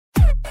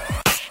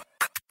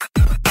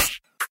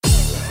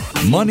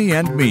Money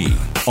and Me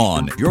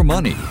on Your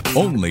Money,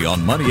 only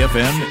on Money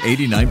FM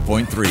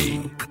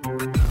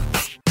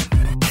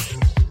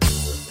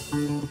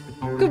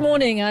 89.3. Good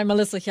morning, I'm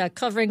Melissa here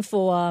covering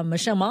for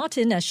Michelle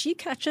Martin as she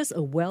catches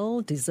a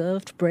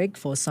well-deserved break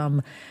for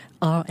some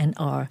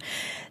R&R.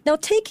 Now,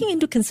 taking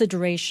into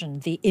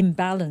consideration the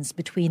imbalance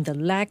between the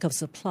lack of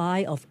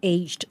supply of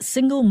aged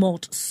single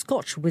malt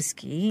Scotch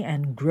whisky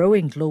and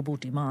growing global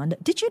demand,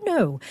 did you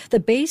know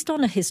that based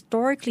on a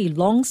historically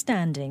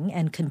long-standing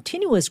and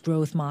continuous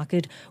growth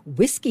market,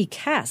 whisky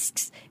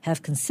casks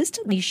have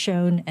consistently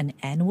shown an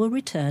annual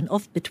return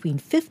of between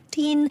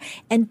 15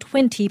 and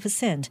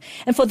 20%.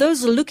 And for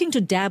those looking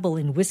to dabble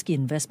in whisky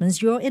investments,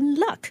 you're in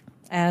luck,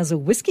 as a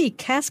Whiskey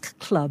Cask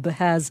Club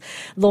has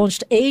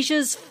launched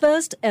Asia's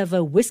first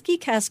ever Whiskey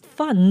Cask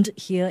Fund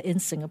here in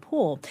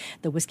Singapore.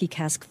 The Whiskey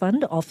Cask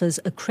Fund offers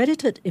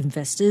accredited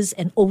investors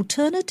an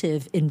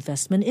alternative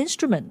investment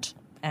instrument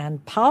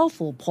and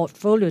powerful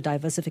portfolio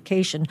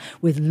diversification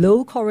with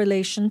low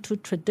correlation to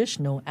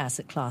traditional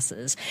asset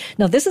classes.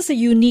 Now, this is a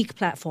unique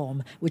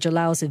platform which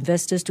allows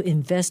investors to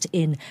invest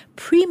in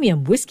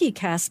premium whiskey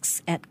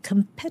casks at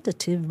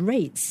competitive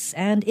rates.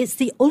 And it's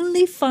the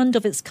only fund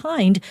of its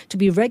kind to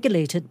be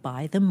regulated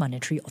by the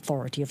Monetary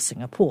Authority of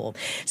Singapore.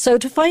 So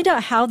to find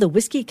out how the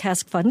Whiskey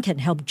Cask Fund can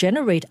help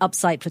generate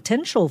upside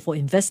potential for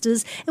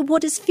investors and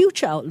what its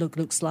future outlook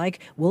looks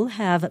like, we'll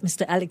have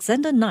Mr.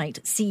 Alexander Knight,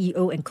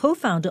 CEO and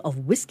co-founder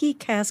of Whiskey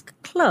Cask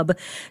Club,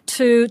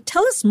 to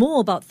tell us more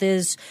about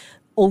this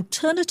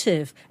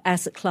alternative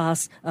asset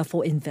class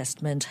for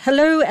investment.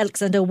 Hello,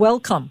 Alexander.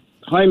 Welcome.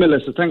 Hi,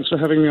 Melissa. Thanks for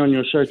having me on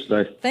your show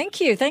today. Thank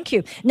you. Thank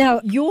you.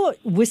 Now, your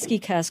Whiskey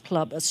Cask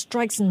Club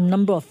strikes a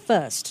number of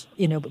firsts,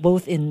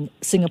 both in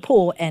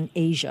Singapore and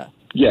Asia.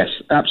 Yes,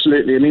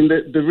 absolutely. I mean,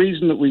 the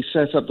reason that we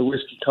set up the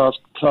Whiskey Cask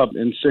Club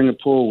in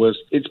Singapore was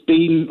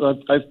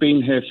I've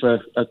been here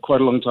for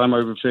quite a long time,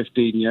 over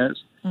 15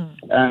 years.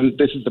 And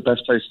this is the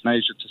best place in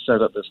Asia to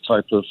set up this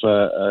type of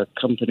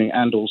company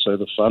and also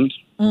the fund.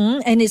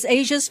 And it's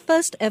Asia's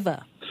first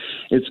ever.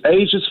 It's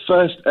Asia's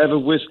first ever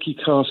Whiskey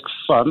Cask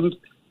Fund.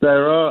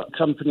 There are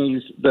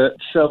companies that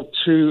sell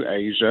to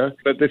Asia,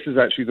 but this is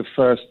actually the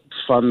first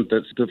fund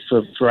that's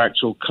for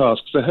actual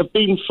casks. There have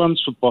been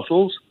funds for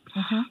bottles,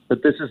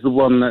 but this is the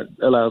one that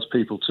allows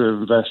people to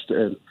invest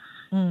in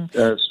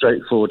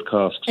straightforward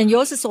casks. And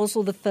yours is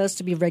also the first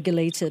to be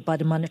regulated by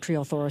the Monetary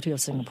Authority of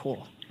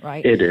Singapore,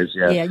 right? It is,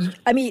 yeah. Yeah,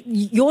 I mean,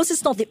 yours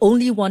is not the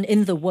only one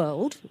in the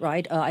world,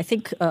 right? I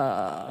think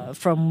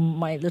from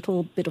my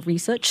little bit of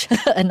research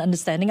and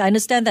understanding, I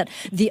understand that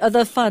the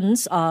other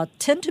funds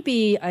tend to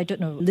be,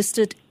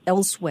 listed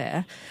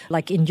elsewhere,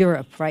 like in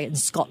Europe, right? In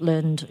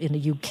Scotland, in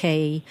the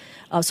UK.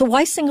 So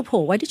why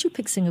Singapore? Why did you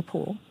pick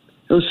Singapore?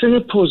 Well,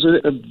 Singapore's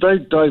a very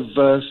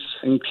diverse,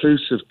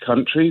 inclusive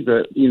country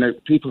that,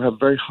 people have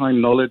very high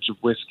knowledge of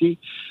whiskey.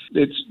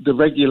 The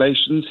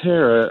regulations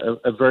here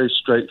are very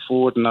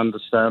straightforward and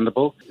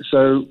understandable.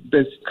 So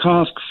this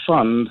cask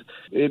fund,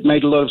 it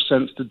made a lot of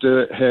sense to do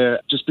it here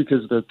just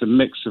because of the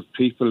mix of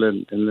people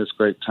in this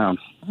great town.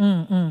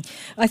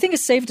 I think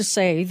it's safe to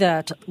say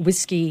that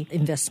whiskey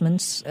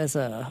investments as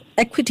a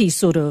equity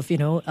sort of,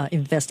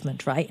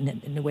 investment, right,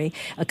 in a way,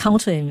 a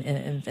counter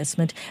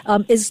investment,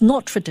 is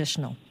not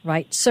traditional,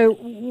 right? So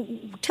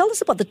tell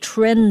us about the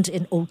trend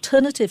in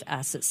alternative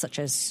assets such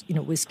as,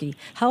 whiskey.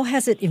 How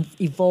has it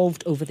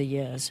evolved over the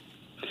years?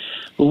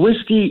 Well,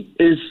 whiskey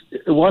is,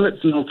 while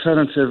it's an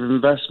alternative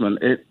investment,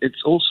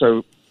 it's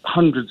also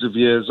hundreds of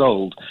years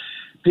old.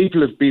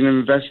 People have been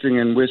investing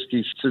in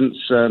whiskey since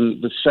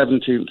the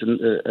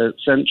 17th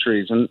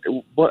centuries, and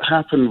what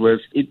happened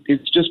was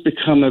it's just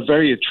become a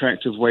very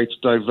attractive way to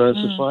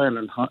diversify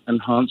and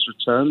enhance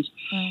returns,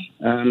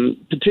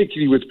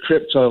 particularly with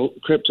crypto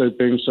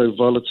being so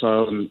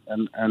volatile,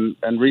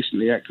 and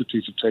recently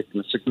equities have taken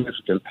a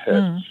significant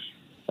hit.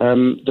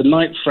 The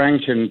Knight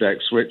Frank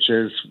Index, which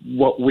is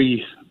what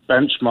we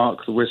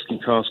benchmark the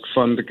Whiskey Cask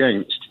Fund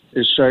against,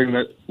 is showing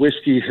that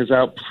whiskey has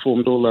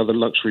outperformed all other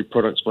luxury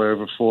products by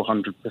over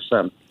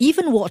 400%.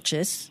 Even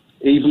watches?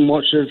 Even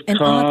watches, and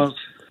cars,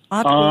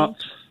 art,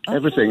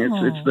 everything.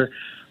 Oh. It's the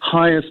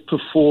highest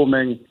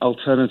performing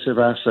alternative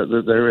asset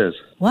that there is.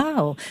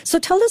 Wow. So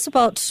tell us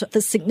about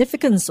the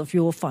significance of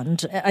your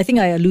fund. I think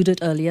I alluded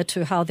earlier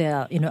to how there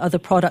are, other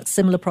products,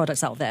 similar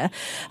products out there.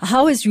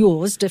 How is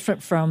yours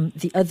different from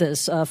the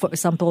others? For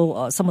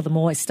example, some of the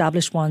more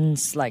established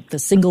ones like the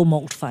single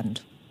malt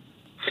fund.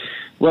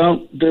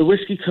 Well, the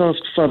Whiskey Cask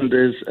Fund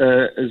is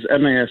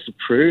MAS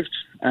approved,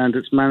 and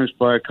it's managed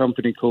by a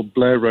company called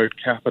Blair Road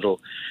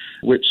Capital,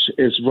 which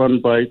is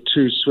run by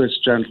two Swiss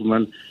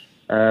gentlemen,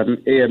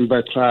 Ian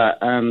Berclat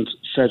and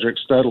Cedric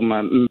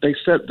Stedelman. And they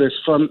set this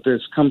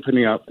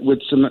company up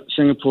with some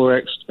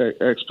Singapore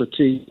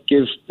expertise,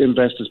 give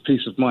investors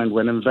peace of mind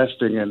when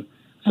investing in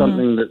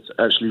something that's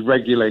actually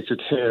regulated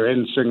here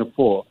in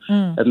Singapore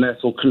and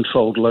therefore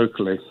controlled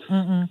locally.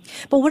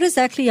 But what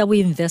exactly are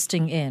we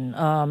investing in?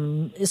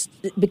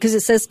 Because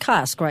it says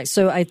cask, right?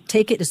 So I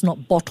take it it's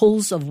not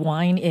bottles of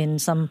wine in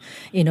some,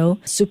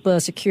 super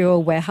secure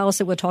warehouse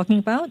that we're talking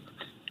about?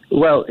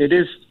 Well, it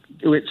is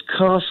It's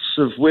casks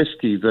of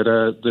whiskey that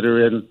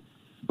are in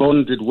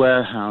bonded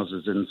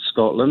warehouses in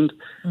Scotland,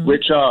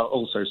 which are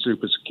also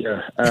super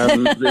secure.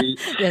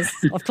 Yes,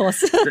 of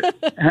course.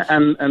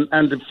 and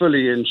are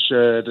fully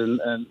insured, and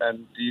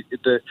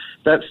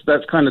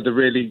that's kind of the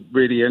really,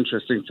 really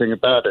interesting thing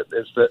about it,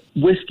 is that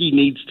whiskey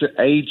needs to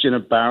age in a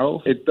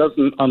barrel. It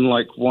doesn't,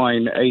 unlike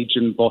wine, age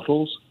in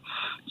bottles.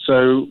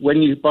 So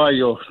when you buy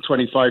your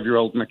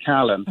 25-year-old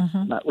Macallan,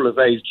 that will have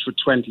aged for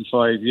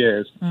 25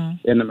 years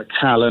in a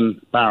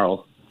Macallan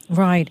barrel.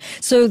 Right.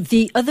 So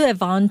the other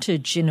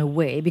advantage, in a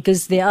way,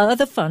 because there are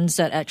other funds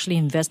that actually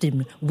invest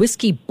in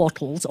whiskey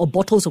bottles or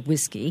bottles of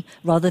whiskey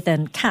rather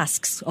than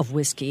casks of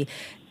whiskey,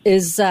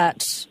 is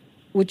that,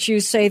 would you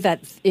say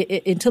that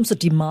in terms of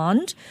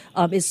demand,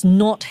 it's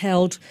not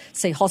held,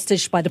 say,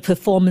 hostage by the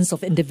performance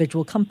of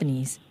individual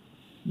companies?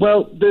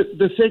 Well,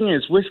 the thing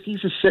is,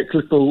 whiskey's a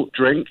cyclical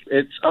drink.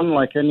 It's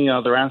unlike any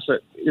other asset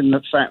in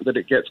the fact that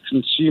it gets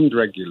consumed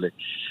regularly.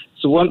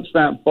 So once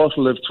that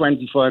bottle of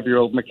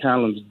 25-year-old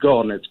Macallan's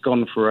gone, it's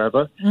gone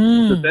forever.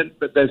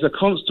 But there's a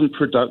constant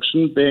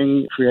production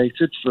being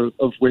created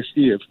of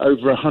whiskey of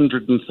over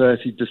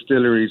 130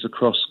 distilleries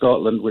across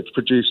Scotland, which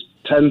produce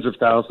tens of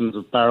thousands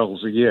of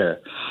barrels a year,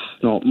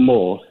 not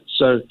more.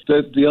 So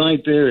the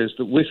idea is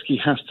that whiskey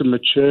has to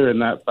mature in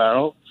that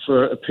barrel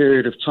for a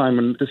period of time,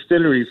 and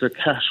distilleries are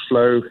cash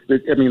flow.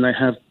 I mean, they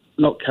have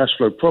not cash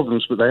flow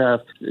problems, but they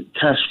have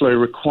cash flow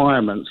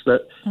requirements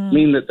that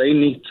mean that they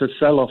need to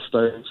sell off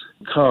those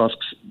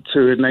casks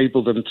to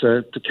enable them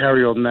to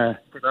carry on their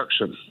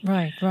production.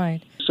 Right,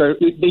 right. So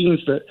it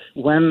means that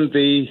when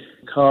the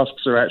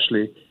casks are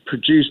actually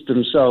produced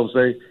themselves,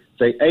 they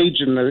age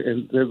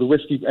the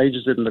whiskey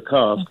ages in the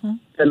cask,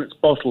 then it's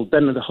bottled,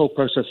 then the whole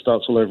process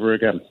starts all over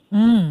again.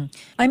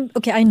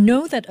 I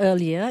know that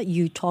earlier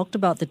you talked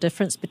about the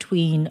difference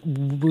between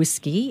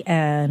whiskey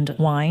and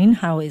wine,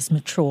 how it's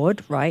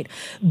matured, right?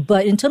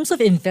 But in terms of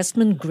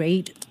investment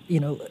grade,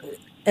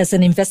 as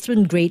an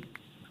investment grade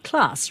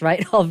class,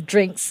 right, of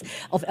drinks,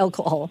 of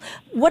alcohol,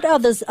 what are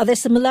there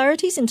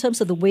similarities in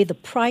terms of the way the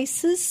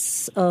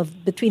prices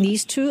between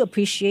these two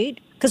appreciate?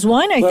 Because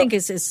wine, I think,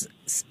 is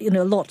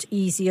a lot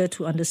easier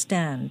to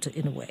understand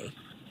in a way.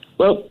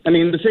 Well, I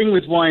mean, the thing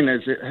with wine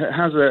is it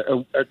has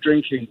a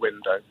drinking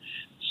window.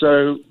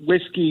 So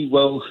whiskey,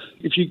 well,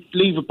 if you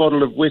leave a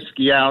bottle of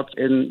whiskey out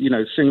in,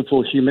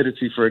 Singapore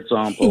humidity, for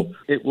example,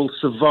 it will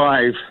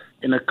survive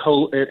in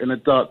a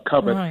dark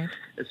cupboard,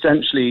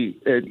 essentially,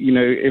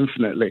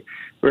 infinitely.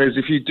 Whereas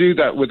if you do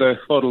that with a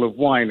bottle of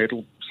wine,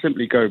 it'll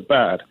simply go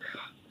bad.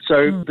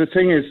 So the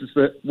thing is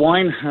that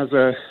wine has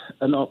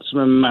an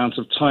optimum amount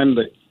of time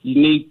that you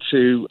need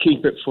to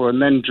keep it for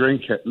and then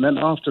drink it. And then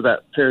after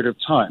that period of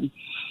time,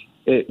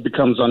 it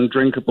becomes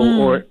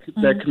undrinkable or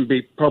there can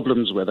be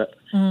problems with it.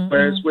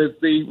 Whereas with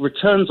the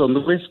returns on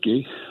the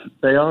whiskey,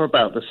 they are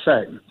about the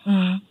same.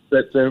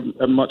 That they're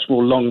much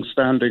more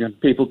long-standing and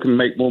people can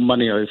make more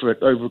money over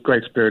a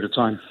greater period of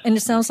time. And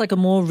it sounds like a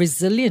more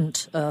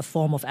resilient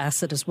form of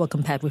asset as well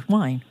compared with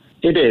wine.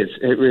 It is.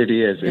 It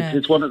really is. Yeah.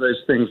 It's one of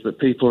those things that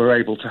people are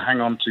able to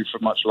hang on to for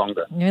much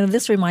longer.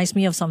 This reminds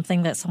me of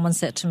something that someone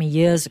said to me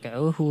years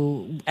ago,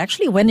 who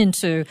actually went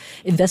into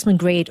investment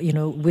grade,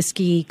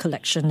 whiskey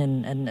collection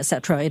and et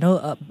cetera,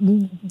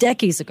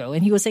 decades ago.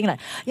 And he was saying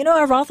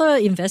I'd rather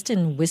invest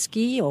in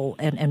whiskey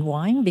and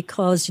wine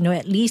because,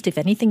 at least if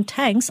anything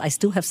tanks, I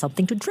still have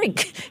something to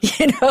drink,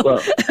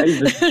 Well,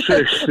 this is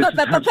true.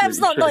 but perhaps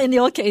not in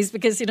your case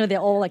because, they're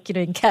all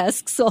in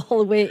casks all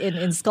the way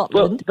in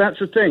Scotland. Well, that's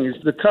the thing is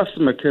the customer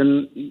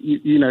can,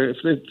 if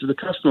the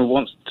customer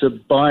wants to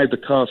buy the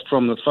cask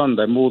from the fund,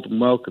 they're more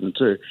than welcome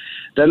to.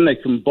 Then they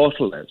can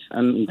bottle it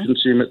and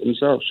consume it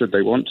themselves should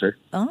they want to.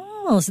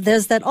 Oh, so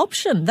there's that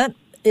option. That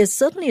is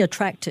certainly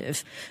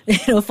attractive,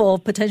 for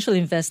potential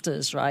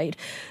investors, right?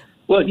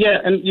 Well, yeah,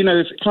 and,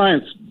 if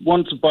clients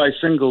want to buy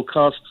single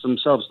casks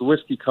themselves, the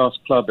Whiskey Cask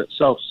Club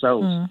itself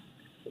sells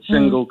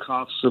single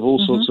casks of all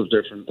sorts of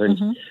different things.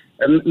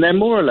 And they're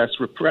more or less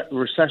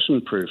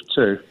recession-proof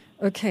too.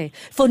 Okay.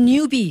 For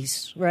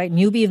newbies, right,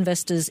 newbie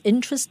investors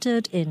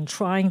interested in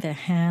trying their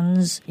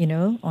hands,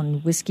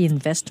 on whiskey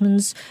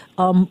investments,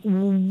 how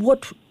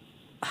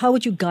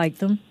would you guide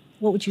them?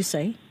 What would you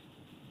say?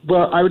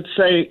 Well, I would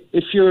say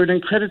if you're an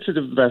accredited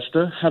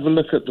investor, have a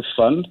look at the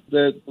fund.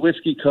 The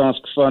Whiskey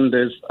Cask Fund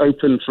is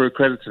open for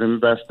accredited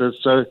investors,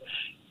 so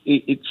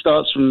it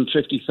starts from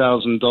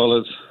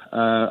 $50,000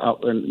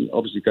 up and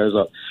obviously goes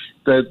up.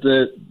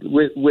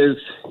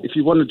 If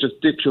you want to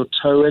just dip your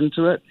toe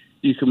into it,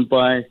 you can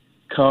buy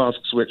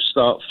casks which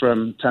start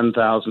from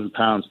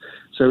 £10,000.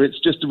 So it's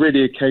just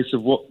really a case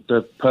of what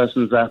the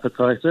person's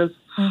appetite is.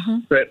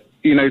 But,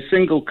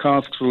 single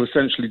casks will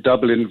essentially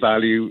double in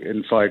value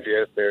in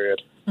 5-year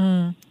period.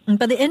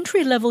 But the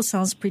entry level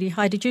sounds pretty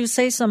high. Did you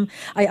say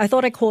I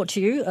thought I caught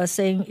you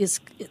saying its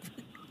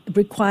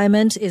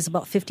requirement is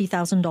about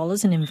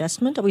 $50,000 in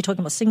investment. Are we talking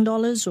about Sing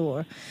dollars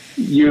or?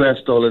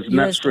 US dollars, and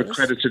that's for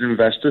accredited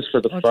investors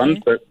for the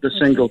fund, but the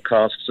single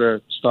casks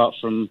start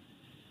from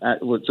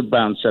it's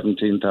around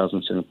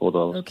 17,000 Singapore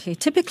dollars. Okay.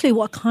 Typically,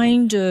 what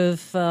kind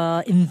of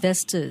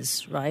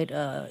investors, right,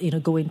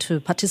 going to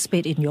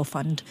participate in your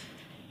fund?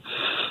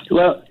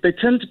 Well, they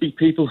tend to be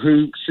people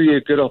who see a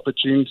good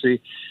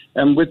opportunity.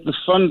 And with the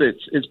fund,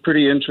 it's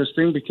pretty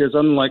interesting because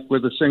unlike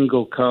with a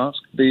single cask,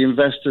 the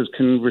investors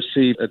can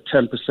receive a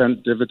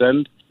 10%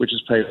 dividend, which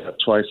is paid out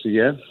twice a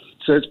year.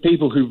 So it's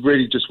people who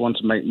really just want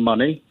to make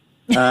money.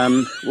 Okay.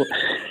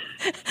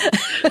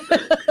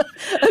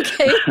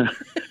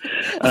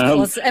 Of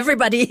course,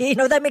 everybody,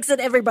 that makes it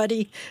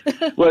everybody.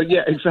 Well,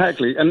 yeah,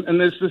 exactly. And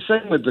there's the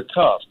same with the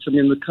casks. I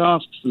mean, the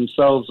casks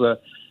themselves are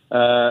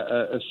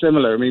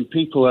similar. I mean,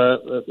 people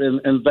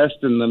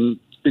invest in them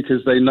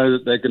because they know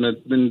that they're going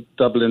to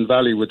double in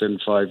value within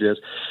 5 years.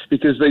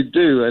 Because they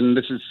do, and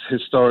this is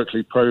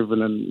historically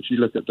proven, and if you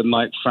look at the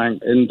Knight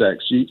Frank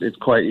Index, it's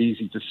quite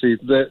easy to see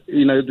that,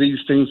 these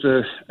things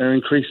are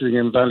increasing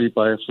in value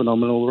by a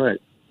phenomenal rate.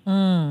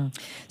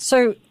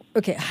 So,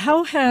 okay,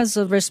 how has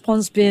the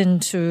response been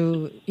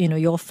to,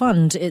 your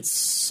fund?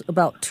 It's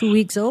about 2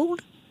 weeks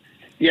old?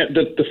 Yeah,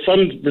 the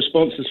fund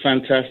response is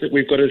fantastic.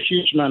 We've got a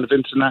huge amount of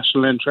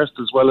international interest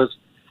as well as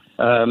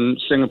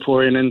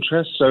Singaporean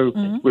interest, so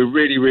we're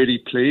really, really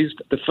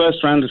pleased. The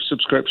first round of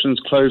subscriptions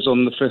close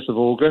on the 5th of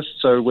August,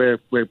 so we're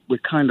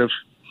kind of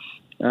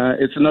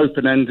it's an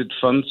open-ended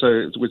fund,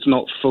 so it's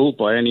not full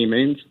by any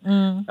means.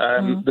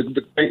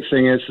 The great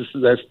thing is that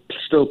there's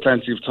still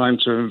plenty of time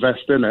to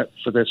invest in it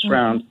for this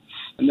round,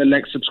 and the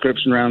next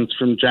subscription round's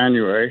from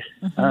January.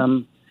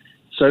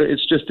 So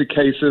it's just a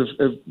case of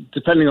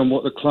depending on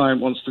what the client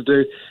wants to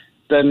do,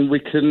 then we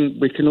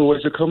can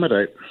always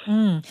accommodate.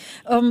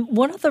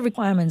 What are the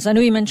requirements? I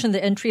know you mentioned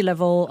the entry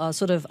level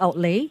sort of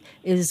outlay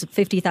is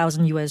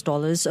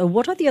 $50,000.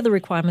 What are the other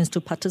requirements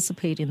to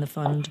participate in the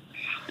fund?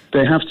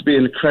 They have to be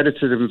an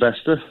accredited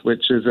investor,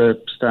 which is a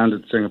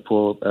standard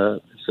Singapore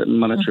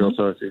monetary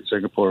authority in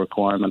Singapore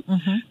requirement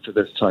for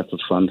this type of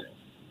fund.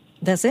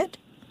 That's it?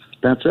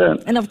 That's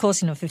it. And of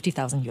course,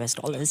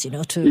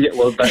 $50,000, to... Yeah,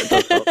 well, that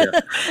does help,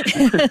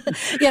 yeah.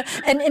 Yeah,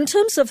 and in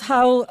terms of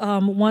how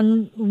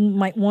one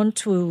might want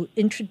to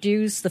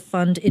introduce the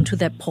fund into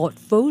their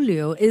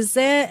portfolio, is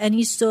there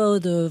any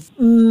sort of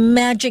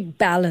magic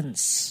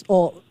balance?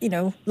 Or,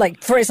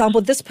 like, for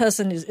example, this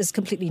person is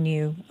completely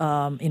new,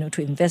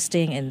 to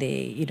investing, and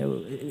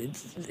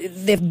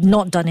they've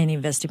not done any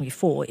investing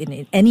before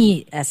in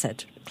any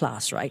asset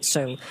class, right?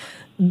 So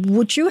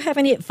would you have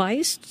any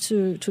advice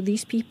to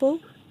these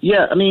people?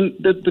 Yeah, I mean,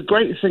 the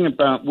great thing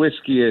about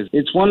whiskey is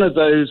it's one of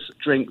those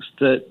drinks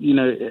that,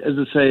 as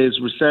I say, is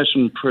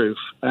recession-proof,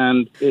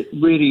 and it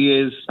really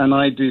is an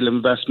ideal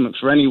investment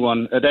for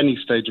anyone at any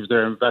stage of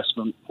their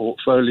investment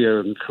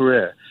portfolio and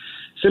career,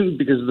 simply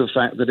because of the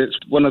fact that it's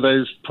one of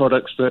those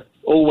products that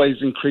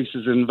always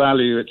increases in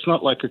value. It's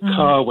not like a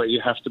car where you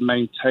have to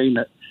maintain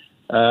it,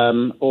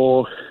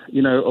 or,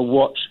 a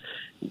watch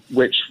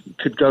which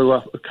could go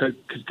up, could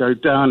go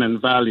down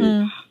in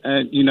value.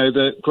 And,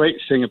 the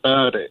great thing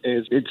about it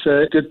is it's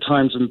a good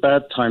times and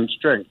bad times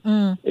drink.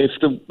 If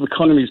the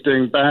economy's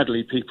doing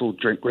badly, people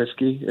drink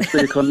whiskey. If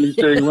the economy's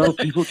doing well,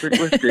 people drink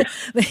whiskey.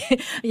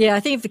 Yeah, I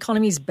think if the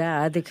economy's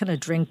bad, they kind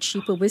of drink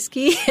cheaper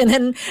whiskey. And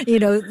then,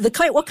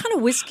 what kind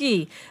of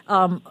whiskey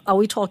are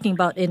we talking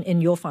about in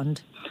your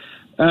fund?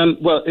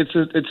 Well, it's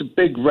a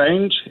big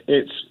range.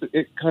 It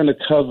kind of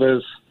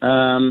covers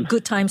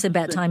good times and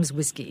bad times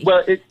whiskey.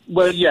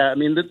 Well, yeah. I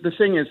mean, the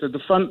thing is that the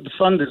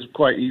fund is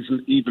quite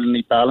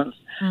evenly balanced.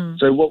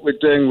 So what we're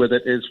doing with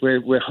it is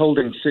we're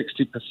holding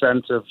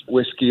 60% of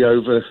whiskey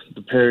over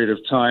the period of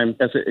time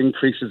as it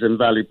increases in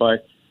value by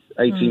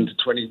 14 to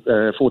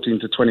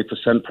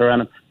 20% per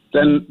annum.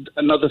 Then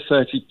another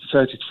 30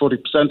 to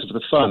 40% of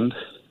the fund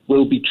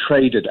will be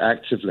traded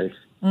actively.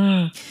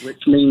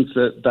 Which means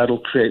that'll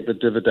create the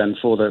dividend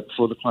for the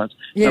clients.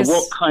 Yes. Now,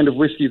 what kind of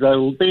whiskey that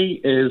will be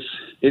is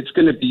it's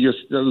going to be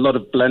a lot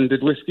of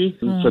blended whiskey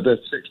for the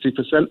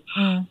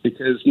 60%,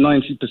 because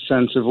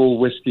 90% of all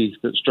whiskey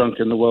that's drunk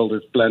in the world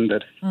is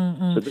blended.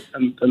 So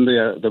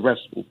the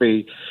rest will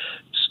be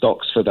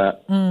stocks for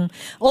that.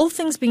 All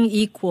things being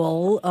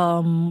equal,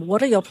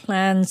 what are your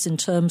plans in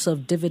terms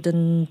of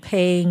dividend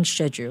paying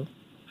schedule?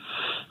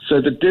 So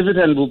the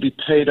dividend will be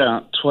paid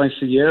out twice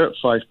a year at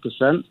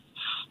 5%.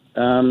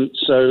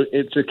 So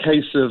it's a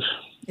case of...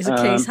 It's a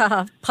case,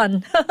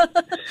 pun.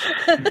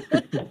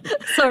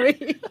 Sorry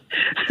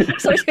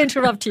to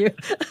interrupt you.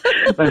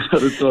 Not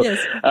at all. Yes.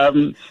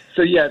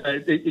 So yeah,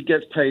 it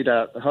gets paid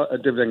out, a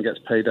dividend gets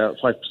paid out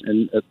 5%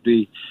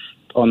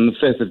 on the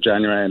 5th of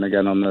January and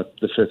again on the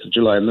 5th of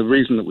July. And the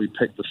reason that we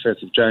picked the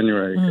 5th of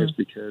January is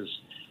because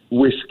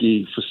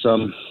whiskey, for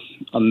some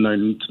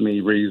unknown to me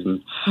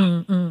reason,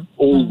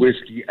 all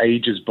whiskey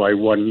ages by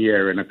 1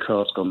 year in a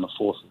cask on the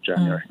 4th of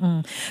January.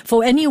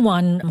 For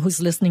anyone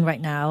who's listening right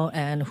now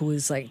and who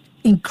is like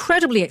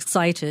incredibly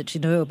excited,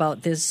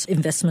 about this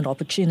investment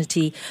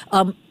opportunity,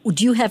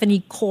 do you have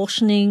any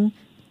cautioning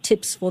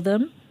tips for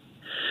them?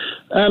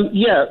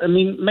 Yeah, I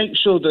mean, make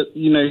sure that,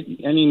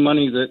 any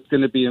money that's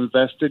going to be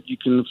invested,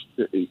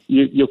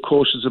 you're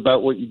cautious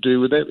about what you do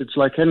with it. It's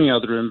like any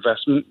other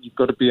investment. You've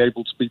got to be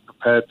able to be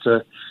prepared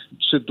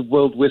should the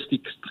world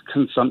whiskey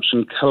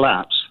consumption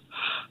collapse.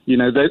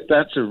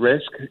 That's a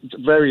risk. It's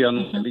very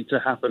unlikely to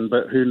happen,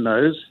 but who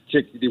knows,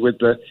 particularly with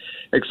the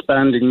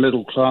expanding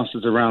middle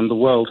classes around the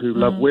world who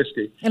love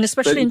whiskey. And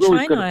especially in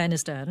China, I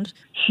understand.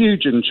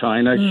 Huge in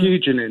China,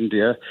 huge in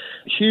India,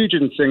 huge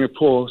in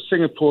Singapore.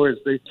 Singapore is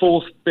the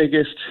fourth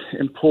biggest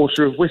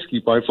importer of whiskey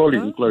by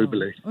volume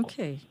globally.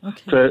 Okay.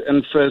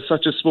 And for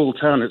such a small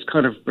town, it's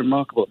kind of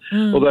remarkable,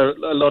 although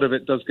a lot of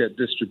it does get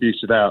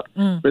distributed out.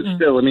 But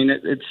still, I mean,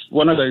 it's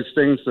one of those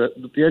things that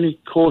the only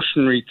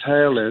cautionary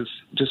tale is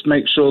just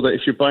make sure that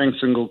if you're buying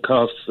single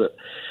casks that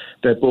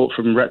they're bought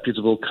from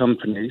reputable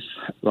companies,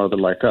 rather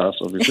like us,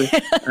 obviously.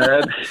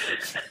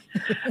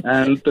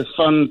 And the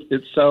fund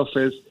itself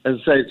is,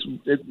 as I say,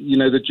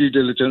 the due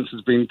diligence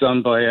has been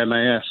done by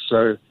MAS,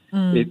 so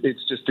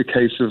it's just a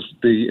case of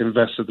the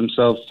investor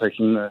themselves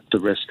taking the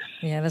risk.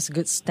 Yeah, that's a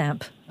good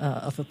stamp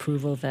of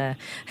approval there.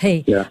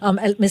 Hey,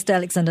 Mr.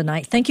 Alexander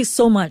Knight, thank you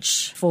so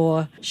much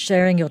for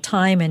sharing your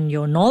time and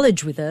your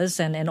knowledge with us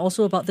and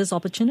also about this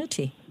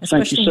opportunity.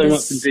 Thank you so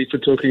much indeed for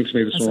talking to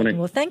me this morning.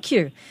 Well, thank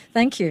you.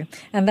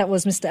 And that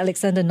was Mr.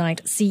 Alexander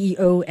Knight,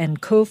 CEO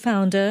and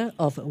co-founder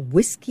of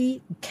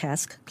Whiskey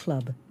Cask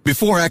Club.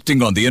 Before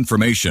acting on the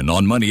information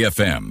on Money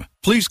FM,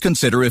 please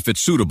consider if it's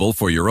suitable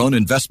for your own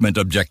investment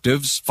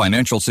objectives,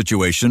 financial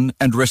situation,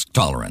 and risk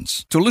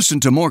tolerance. To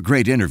listen to more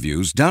great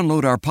interviews,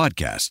 download our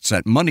podcasts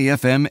at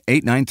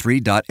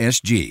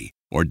moneyfm893.sg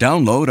or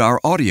download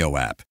our audio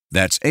app.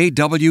 That's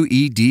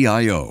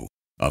AWEDIO.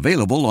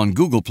 Available on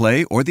Google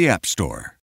Play or the App Store.